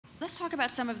let's talk about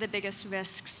some of the biggest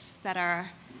risks that are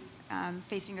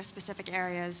facing your specific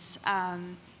areas.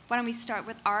 Why don't we start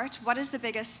with art? What is the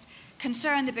biggest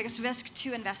concern, the biggest risk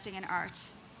to investing in art?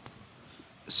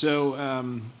 So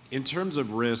in terms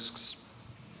of risks,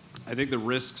 I think the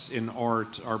risks in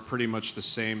art are pretty much the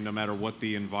same no matter what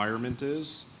the environment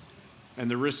is. And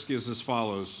the risk is as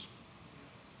follows.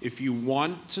 If you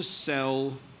want to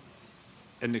sell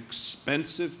an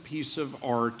expensive piece of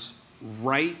art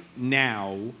right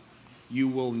now, you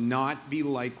will not be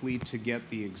likely to get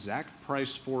the exact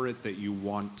price for it that you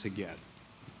want to get.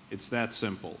 It's that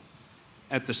simple.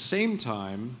 At the same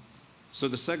time, so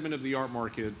the segment of the art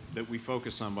market that we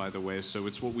focus on, by the way, so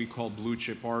it's what we call blue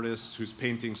chip artists whose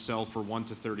paintings sell for $1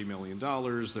 to $30 million.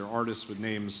 They're artists with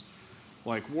names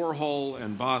like Warhol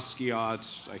and Basquiat.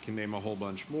 I can name a whole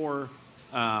bunch more.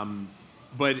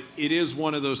 But it is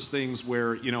one of those things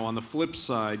where, you know, on the flip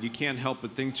side, you can't help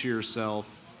but think to yourself,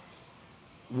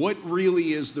 what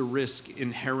really is the risk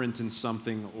inherent in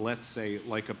something, let's say,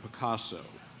 like a Picasso?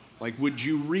 Like, would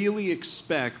you really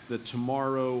expect that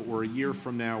tomorrow or a year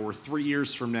from now or 3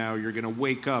 years from now, you're going to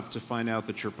wake up to find out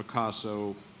that your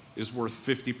Picasso is worth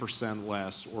 50%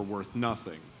 less or worth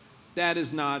nothing? That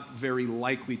is not very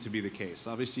likely to be the case.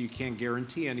 Obviously, you can't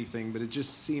guarantee anything, but it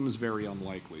just seems very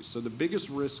unlikely. So the biggest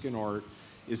risk in art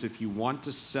is if you want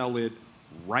to sell it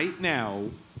right now,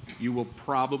 you will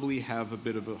probably have a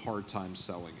bit of a hard time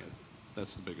selling it.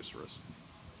 That's the biggest risk.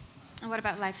 And what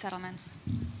about life settlements?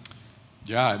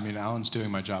 Yeah, I mean, Alan's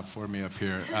doing my job for me up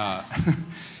here.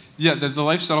 Yeah, the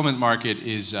life settlement market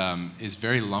is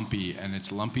very lumpy, and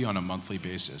it's lumpy on a monthly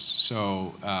basis.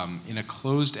 So in a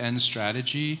closed-end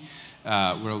strategy,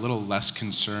 we're a little less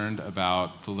concerned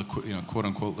about the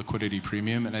quote-unquote liquidity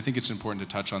premium, and I think it's important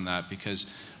to touch on that because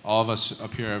all of us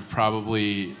up here have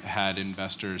probably had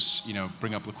investors,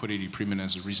 bring up liquidity premium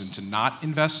as a reason to not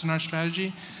invest in our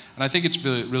strategy, and I think it's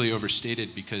really, really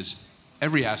overstated because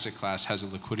every asset class has a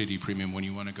liquidity premium when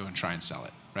you want to go and try and sell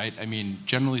it, right? I mean,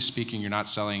 generally speaking, you're not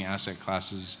selling asset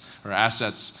classes or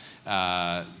assets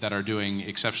that are doing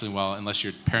exceptionally well unless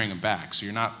you're paring them back. So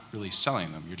you're not really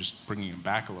selling them, you're just bringing them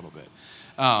back a little bit.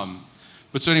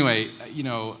 But so anyway,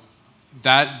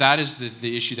 that is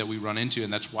the issue that we run into,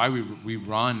 and that's why we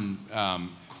run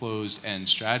closed-end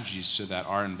strategies so that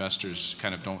our investors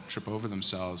kind of don't trip over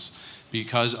themselves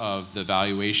because of the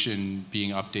valuation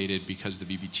being updated because the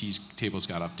VBT tables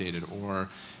got updated, or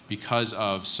because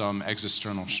of some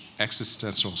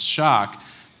existential shock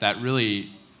that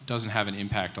really doesn't have an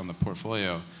impact on the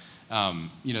portfolio.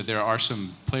 There are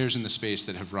some players in the space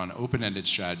that have run open-ended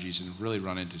strategies and really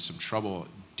run into some trouble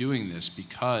doing this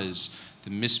because the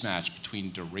mismatch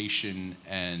between duration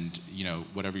and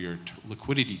whatever your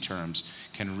liquidity terms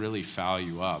can really foul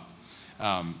you up.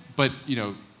 But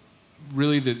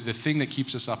really the thing that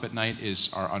keeps us up at night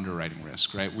is our underwriting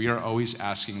risk, right? We are always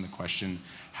asking the question,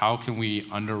 how can we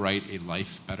underwrite a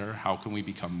life better? How can we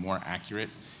become more accurate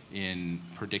in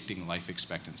predicting life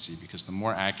expectancy? Because the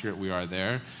more accurate we are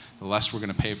there, the less we're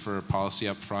going to pay for a policy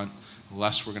up front, the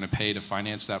less we're going to pay to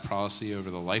finance that policy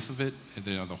over the life of it,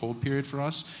 the hold period for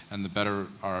us, and the better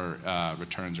our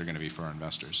returns are going to be for our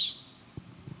investors.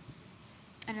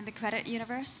 And in the credit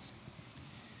universe?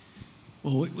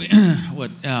 Well,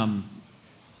 what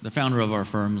the founder of our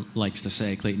firm likes to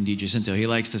say, Clayton DiGiacinto, he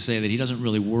likes to say that he doesn't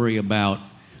really worry about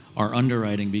our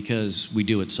underwriting because we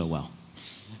do it so well.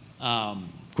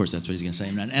 Of course, that's what he's going to say,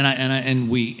 and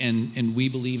we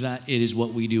believe that it is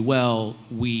what we do well.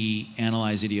 We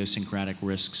analyze idiosyncratic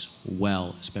risks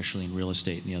well, especially in real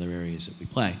estate and the other areas that we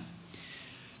play.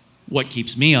 What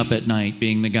keeps me up at night,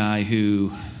 being the guy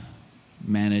who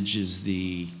manages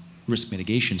the risk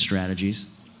mitigation strategies,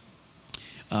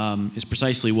 is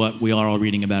precisely what we are all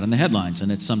reading about in the headlines,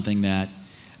 and it's something that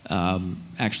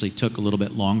actually took a little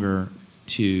bit longer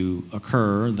to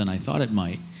occur than I thought it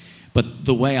might. But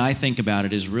the way I think about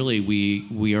it is really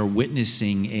we are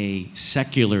witnessing a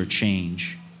secular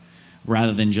change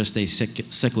rather than just a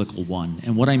cyclical one.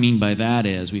 And what I mean by that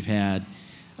is we've had,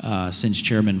 since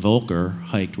Chairman Volcker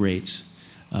hiked rates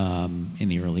in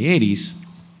the early 80s,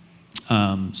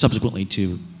 subsequently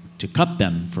to cut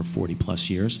them for 40 plus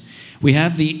years, we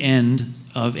have the end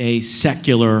of a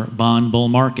secular bond bull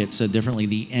market, said differently,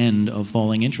 the end of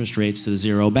falling interest rates to the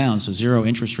zero bound. So zero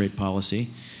interest rate policy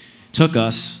took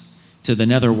us to the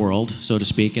netherworld, so to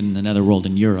speak, and the netherworld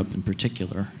in Europe in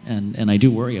particular. And I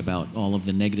do worry about all of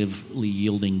the negatively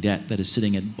yielding debt that is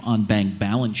sitting on bank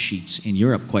balance sheets in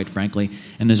Europe, quite frankly.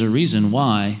 And there's a reason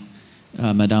why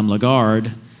Madame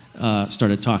Lagarde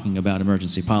started talking about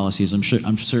emergency policies. I'm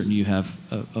certain you have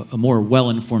a more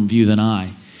well-informed view than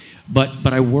I.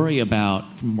 But I worry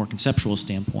about, from a more conceptual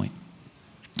standpoint,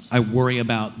 I worry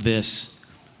about this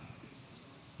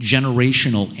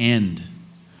generational end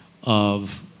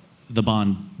of the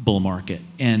bond bull market.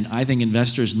 And I think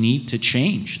investors need to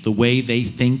change the way they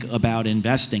think about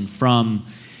investing from,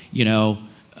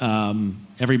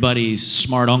 everybody's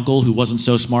smart uncle who wasn't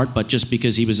so smart, but just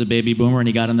because he was a baby boomer and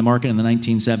he got in the market in the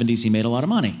 1970s, he made a lot of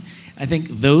money. I think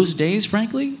those days,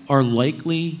 frankly, are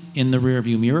likely in the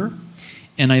rearview mirror.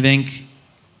 And I think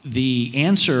the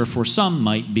answer for some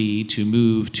might be to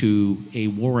move to a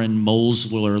Warren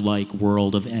Mosler-like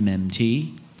world of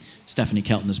MMT. Stephanie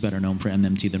Kelton is better known for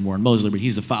MMT than Warren Mosler, but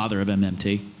he's the father of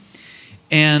MMT.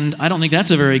 And I don't think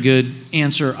that's a very good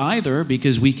answer either,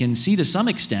 because we can see to some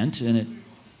extent, and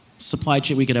supply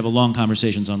chain, we could have a long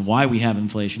conversations on why we have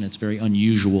inflation. It's very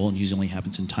unusual and usually only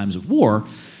happens in times of war.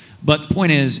 But the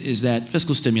point is that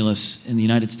fiscal stimulus in the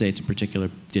United States in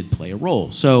particular did play a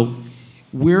role. So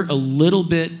we're in a little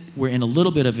bit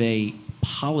of a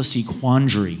policy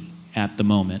quandary at the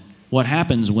moment. What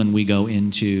happens when we go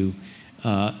into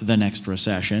the next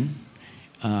recession?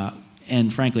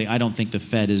 And frankly, I don't think the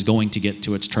Fed is going to get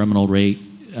to its terminal rate.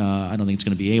 I don't think it's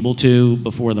going to be able to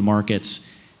before the markets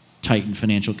tighten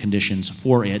financial conditions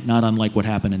for it, not unlike what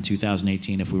happened in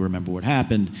 2018, if we remember what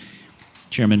happened.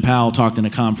 Chairman Powell talked in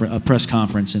a press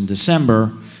conference in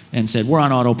December and said, we're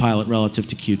on autopilot relative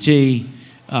to QT.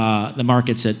 The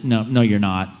market said, no, you're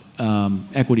not.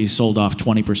 Equities sold off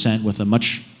 20% with a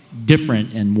much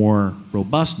different and more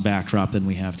robust backdrop than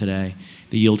we have today.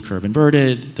 The yield curve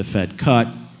inverted, the Fed cut,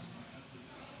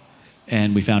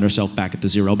 and we found ourselves back at the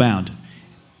zero bound.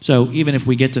 So even if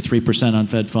we get to 3% on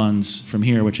Fed funds from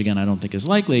here, which again I don't think is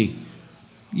likely,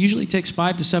 usually takes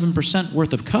 5 to 7%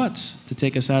 worth of cuts to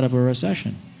take us out of a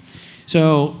recession.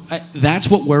 So that's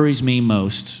what worries me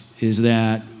most, is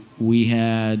that we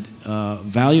had a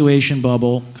valuation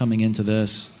bubble coming into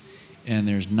this, and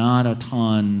there's not a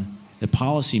ton that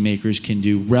policymakers can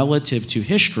do relative to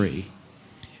history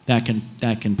that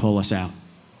can pull us out.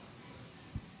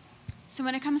 So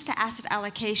when it comes to asset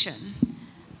allocation,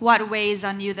 what weighs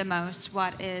on you the most?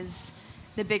 What is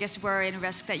the biggest worry and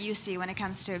risk that you see when it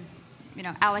comes to,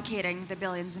 allocating the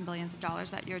billions and billions of dollars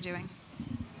that you're doing?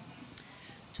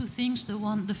 Two things.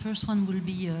 The first one will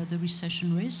be the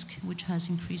recession risk, which has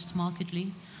increased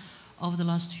markedly over the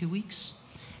last few weeks.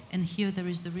 And here there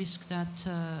is the risk that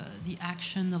the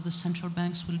action of the central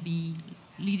banks will be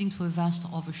leading to a vast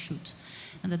overshoot,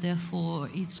 and that therefore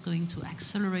it's going to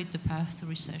accelerate the path to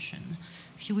recession.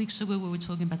 A few weeks ago we were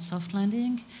talking about soft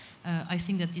landing. I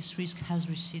think that this risk has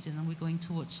receded and we're going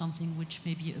towards something which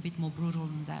may be a bit more brutal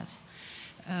than that.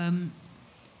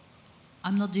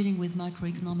 I'm not dealing with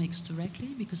macroeconomics directly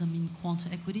because I'm in quant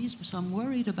equities, so I'm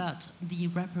worried about the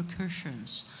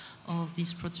repercussions of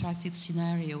this protracted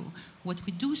scenario. What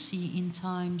we do see in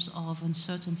times of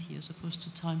uncertainty as opposed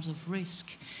to times of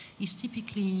risk is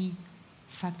typically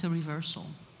factor reversal.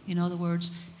 In other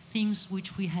words, things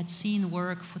which we had seen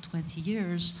work for 20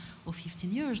 years or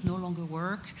 15 years no longer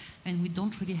work, and we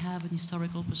don't really have an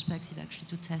historical perspective actually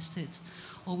to test it.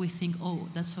 Or we think, oh,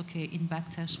 that's okay, in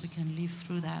backtests we can live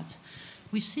through that.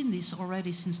 We've seen this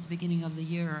already since the beginning of the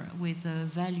year with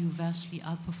value vastly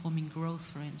outperforming growth,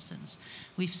 for instance.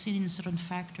 We've seen in certain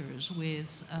factors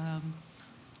with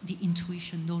the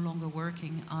intuition no longer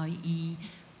working, i.e.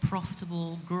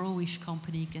 profitable, growish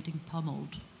company getting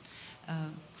pummeled.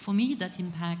 For me, that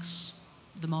impacts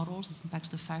the models, it impacts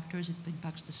the factors, it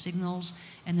impacts the signals,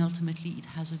 and ultimately it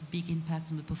has a big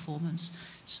impact on the performance.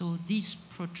 So this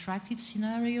protracted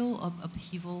scenario of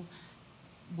upheaval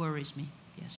worries me.